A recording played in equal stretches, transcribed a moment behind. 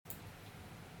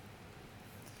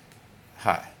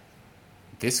Hi,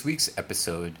 this week's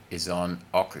episode is on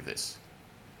Ocrevus.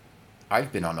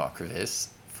 I've been on Ocrevus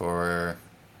for,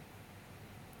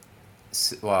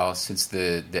 since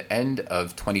the end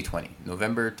of 2020.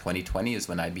 November 2020 is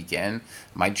when I began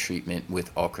my treatment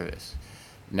with Ocrevus.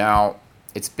 Now,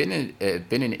 it's been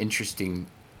an interesting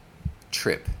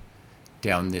trip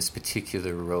down this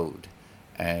particular road,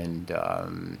 and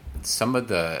some of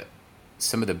the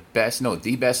best, no,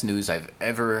 the best news I've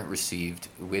ever received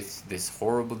with this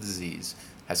horrible disease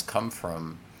has come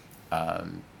from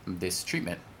this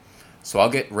treatment. So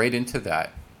I'll get right into that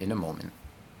in a moment.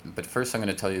 But first, I'm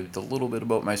going to tell you a little bit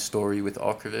about my story with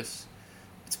Ocrevus.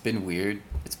 It's been weird.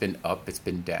 It's been up. It's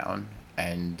been down,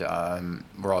 and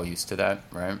we're all used to that,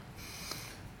 right?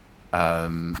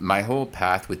 My whole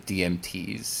path with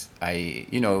DMTs,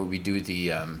 we do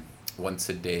the once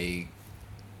a day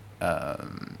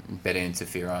beta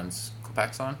interferons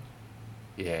Copaxone.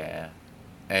 Yeah,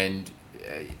 and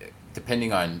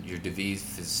depending on your disease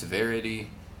severity,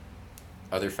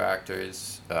 other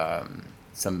factors,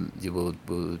 some you will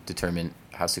determine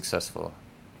how successful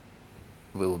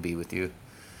it will be with you.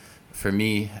 For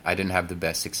me, I didn't have the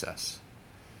best success.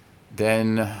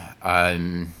 Then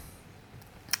I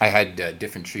had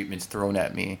different treatments thrown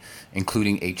at me,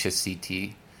 including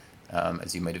HSCT,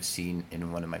 as you might have seen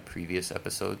in one of my previous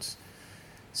episodes.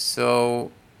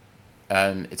 So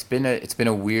it's been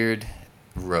a weird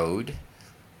road,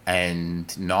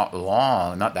 and not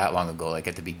that long ago, like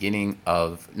at the beginning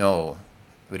of no, it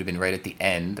would have been right at the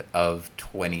end of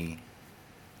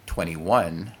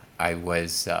 2021. I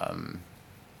was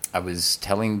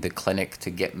telling the clinic to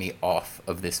get me off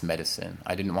of this medicine.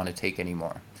 I didn't want to take any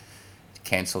more. To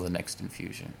cancel the next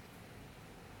infusion.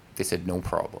 They said no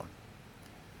problem.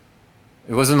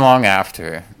 It wasn't long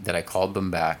after that I called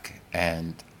them back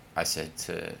and I said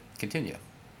to continue.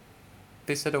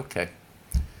 They said okay.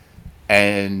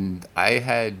 And I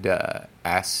had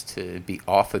asked to be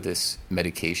off of this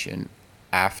medication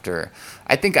after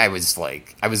I think I was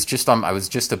just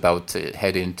about to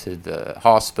head into the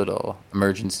hospital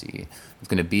emergency. I was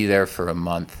going to be there for a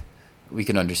month. We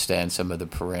can understand some of the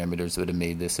parameters would have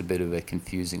made this a bit of a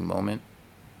confusing moment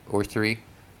or three.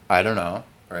 I don't know,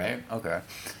 right? Okay.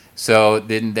 So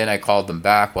then I called them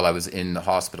back while I was in the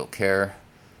hospital care,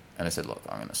 and I said, look,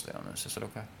 I'm going to stay on this. I said,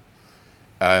 okay.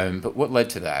 But what led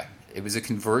to that? It was a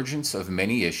convergence of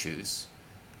many issues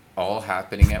all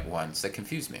happening at once that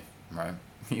confused me, right?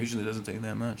 Usually doesn't take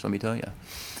that much, let me tell you.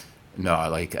 No,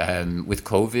 with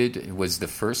COVID, it was the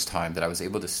first time that I was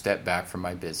able to step back from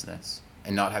my business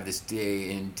and not have this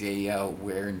day in, day out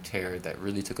wear and tear that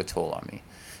really took a toll on me.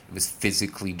 It was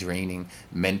physically draining,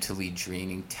 mentally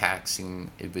draining,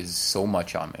 taxing. It was so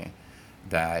much on me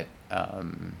that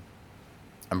I'm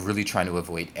really trying to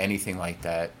avoid anything like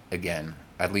that again,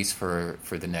 at least for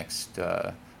the next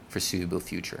foreseeable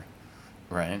future,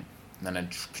 right? And then I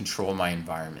control my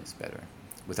environments better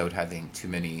without having too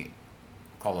many,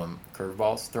 call them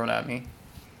curveballs thrown at me,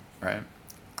 right?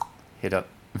 Hit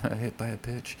by a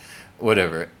pitch,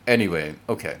 whatever. Anyway,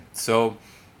 okay, so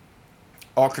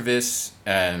Ocrevus,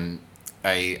 and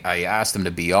I asked them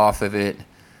to be off of it,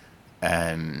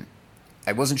 and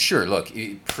I wasn't sure. Look,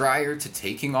 prior to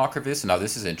taking Ocrevus, now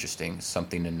this is interesting,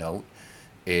 something to note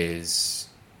is,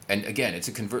 and again, it's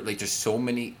a convert, like there's so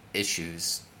many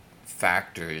issues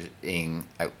factoring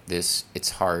out this, it's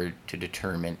hard to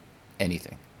determine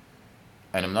anything.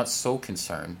 And I'm not so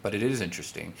concerned, but it is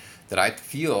interesting that I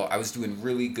feel I was doing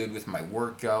really good with my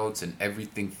workouts and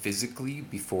everything physically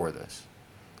before this,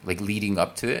 like leading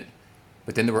up to it.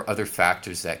 But then there were other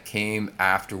factors that came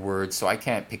afterwards, so I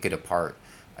can't pick it apart.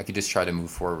 I could just try to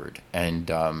move forward.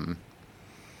 And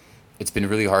it's been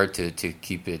really hard to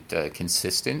keep it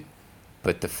consistent.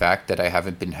 But the fact that I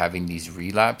haven't been having these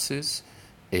relapses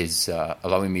is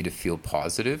allowing me to feel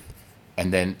positive.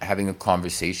 And then having a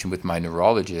conversation with my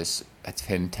neurologist, that's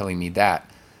him telling me that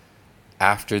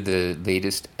after the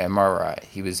latest MRI,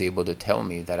 he was able to tell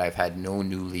me that I've had no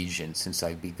new lesions since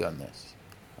I've begun this.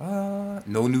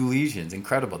 No new lesions.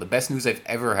 Incredible. The best news I've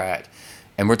ever had.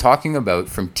 And we're talking about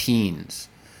from teens.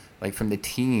 Like from the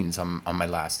teens on my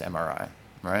last MRI,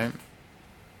 right?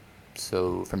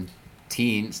 So from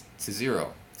teens to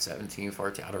 0, 17,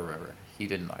 14, I don't remember. He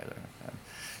didn't either.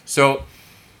 So,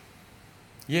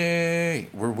 yay,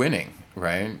 we're winning,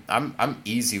 right? I'm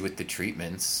easy with the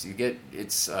treatments.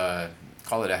 It's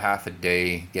call it a half a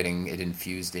day getting it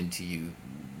infused into you.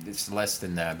 It's less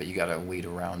than that, but you gotta wait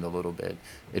around a little bit.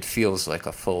 It feels like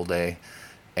a full day,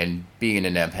 and being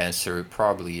an enhancer, it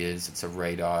probably is. It's a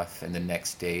write-off, and the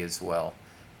next day as well.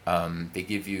 They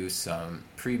give you some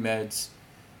pre-meds.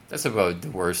 That's about the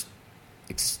worst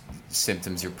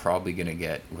symptoms you're probably going to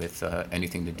get with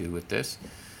anything to do with this.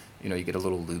 You get a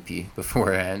little loopy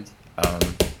beforehand.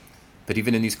 But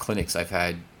even in these clinics, I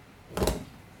think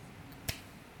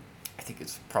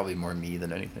it's probably more me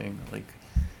than anything.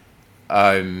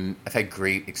 I've had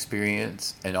great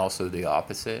experience, and also the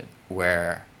opposite,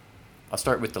 where I'll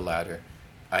start with the latter.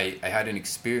 I had an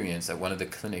experience at one of the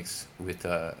clinics with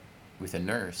a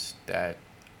nurse that,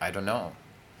 I don't know,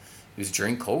 it was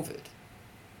during COVID.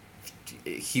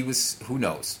 He was, who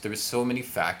knows? There were so many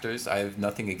factors. I have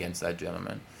nothing against that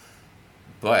gentleman.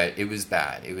 But it was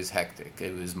bad. It was hectic.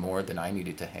 It was more than I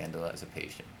needed to handle as a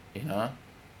patient,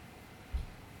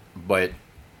 But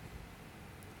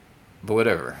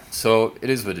whatever. So it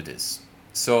is what it is.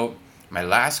 So my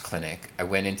last clinic, I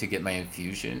went in to get my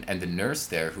infusion, and the nurse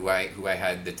there, who I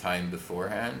had the time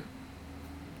beforehand,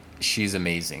 she's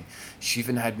amazing. She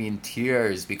even had me in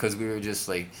tears because we were just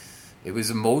like, it was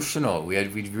emotional. We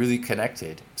really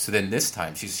connected. So then this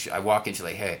time, I walk in, she's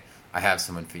like, hey, I have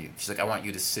someone for you. She's like, I want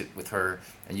you to sit with her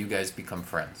and you guys become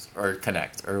friends or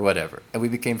connect or whatever. And we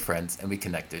became friends and we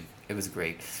connected. It was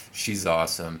great. She's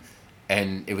awesome.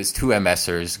 And it was two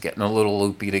MSers getting a little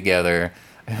loopy together.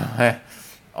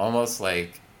 Almost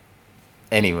like,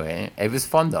 anyway, it was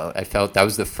fun though. I felt that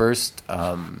was the first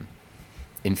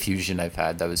infusion I've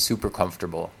had that was super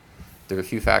comfortable. There were a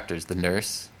few factors. The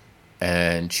nurse,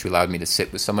 and she allowed me to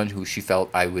sit with someone who she felt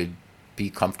I would be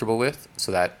comfortable with.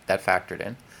 So that factored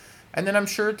in. And then I'm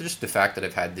sure just the fact that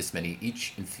I've had this many,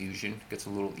 each infusion gets a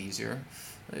little easier.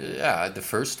 Yeah, the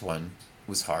first one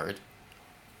was hard.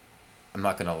 I'm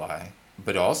not going to lie.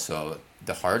 But also,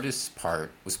 the hardest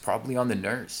part was probably on the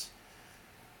nurse.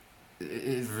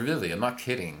 Really, I'm not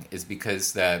kidding, is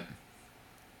because that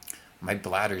my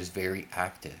bladder is very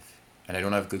active and I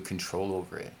don't have good control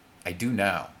over it. I do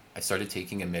now. I started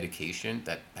taking a medication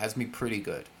that has me pretty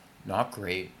good. Not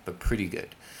great, but pretty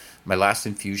good. My last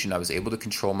infusion, I was able to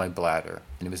control my bladder,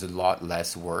 and it was a lot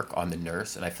less work on the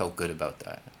nurse, and I felt good about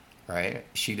that, right?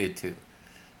 She did too.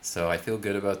 So I feel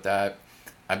good about that.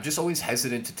 I'm just always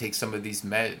hesitant to take some of these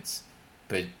meds,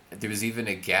 but there was even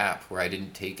a gap where I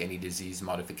didn't take any disease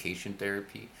modification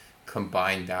therapy.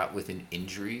 Combine that with an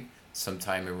injury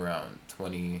sometime around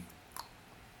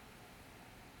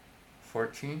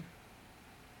 2014.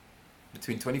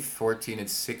 Between 2014 and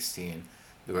 16,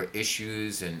 there were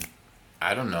issues and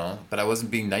I don't know, but I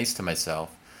wasn't being nice to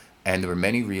myself. And there were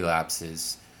many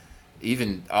relapses,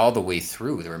 even all the way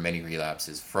through, there were many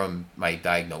relapses from my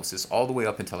diagnosis all the way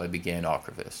up until I began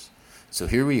Ocrevus. So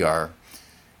here we are.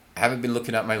 I haven't been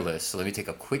looking at my list, so let me take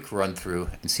a quick run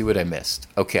through and see what I missed.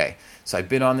 Okay, so I've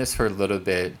been on this for a little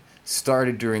bit,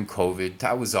 started during COVID.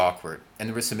 That was awkward. And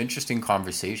there were some interesting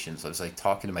conversations. I was like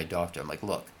talking to my doctor. I'm like,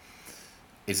 look,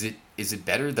 is it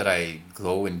better that I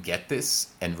go and get this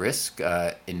and risk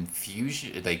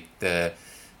infusion?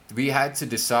 We had to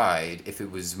decide if it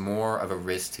was more of a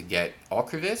risk to get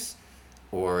Ocrevus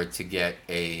or to get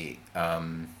a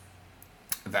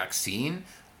vaccine,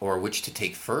 or which to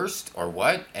take first or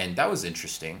what. And that was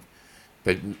interesting.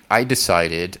 But I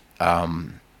decided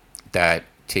that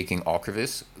taking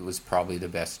Ocrevus was probably the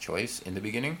best choice in the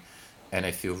beginning. And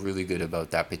I feel really good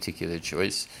about that particular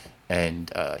choice.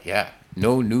 And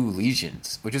no new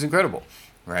lesions, which is incredible,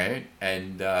 right?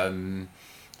 And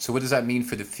so what does that mean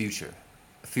for the future?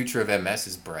 The future of MS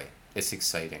is bright. It's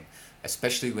exciting,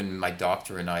 especially when my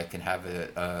doctor and I can have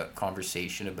a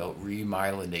conversation about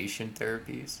remyelination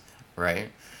therapies,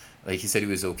 right? Like he said he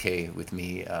was okay with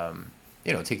me,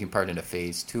 taking part in a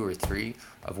phase 2 or 3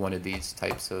 of one of these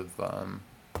types of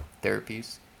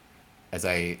therapies. As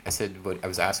I said, I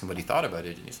was asking what he thought about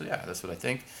it, and he said, yeah, that's what I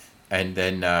think. And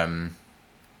then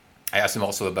I asked him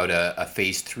also about a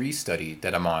phase 3 study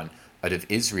that I'm on out of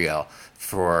Israel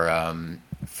for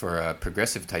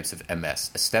progressive types of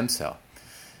MS, a stem cell.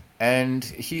 And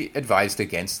he advised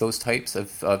against those types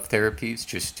of therapies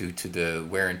just due to the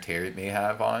wear and tear it may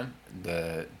have on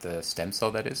the stem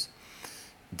cell, that is.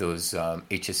 Those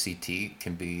HSCT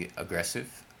can be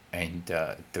aggressive, and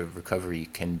the recovery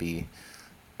can be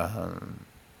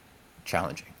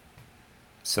challenging.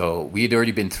 So we had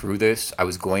already been through this. I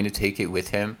was going to take it with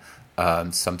him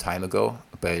some time ago,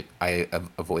 but I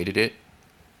avoided it.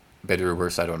 Better or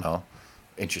worse, I don't know.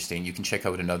 Interesting. You can check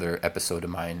out another episode of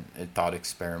mine, a thought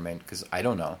experiment, because I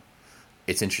don't know.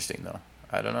 It's interesting, though.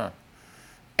 I don't know.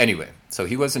 Anyway, so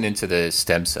he wasn't into the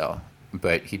stem cell,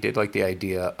 but he did like the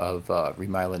idea of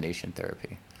remyelination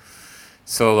therapy.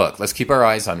 So look, let's keep our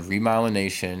eyes on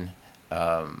remyelination.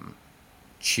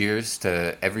 Cheers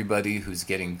to everybody who's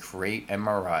getting great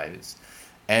MRIs.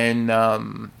 And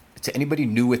to anybody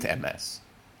new with MS,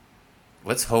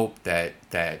 let's hope that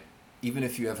even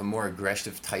if you have a more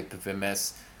aggressive type of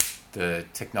MS, The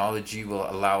technology will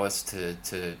allow us to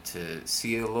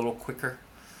see it a little quicker,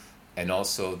 and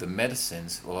also the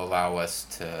medicines will allow us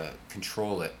to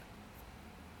control it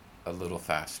a little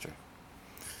faster,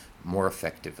 more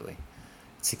effectively.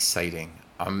 It's exciting.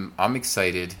 I'm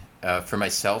excited for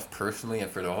myself personally, and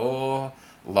for the whole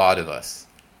lot of us.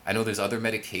 I know there's other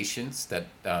medications that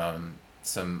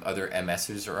some other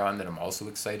MSers are on that I'm also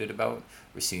excited about.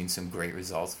 We're seeing some great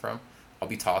results from. I'll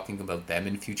be talking about them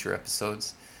in future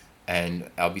episodes, and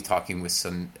I'll be talking with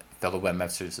some fellow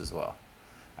MSers as well.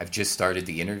 I've just started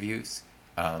the interviews.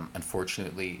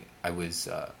 Unfortunately, I've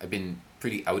been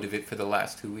pretty out of it for the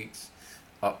last 2 weeks.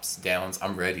 Ups, downs.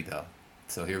 I'm ready though.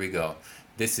 So here we go.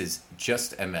 This is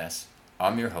Just MS.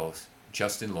 I'm your host,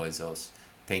 Justin Loizos.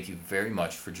 Thank you very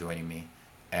much for joining me,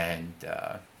 and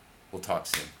we'll talk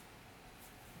soon.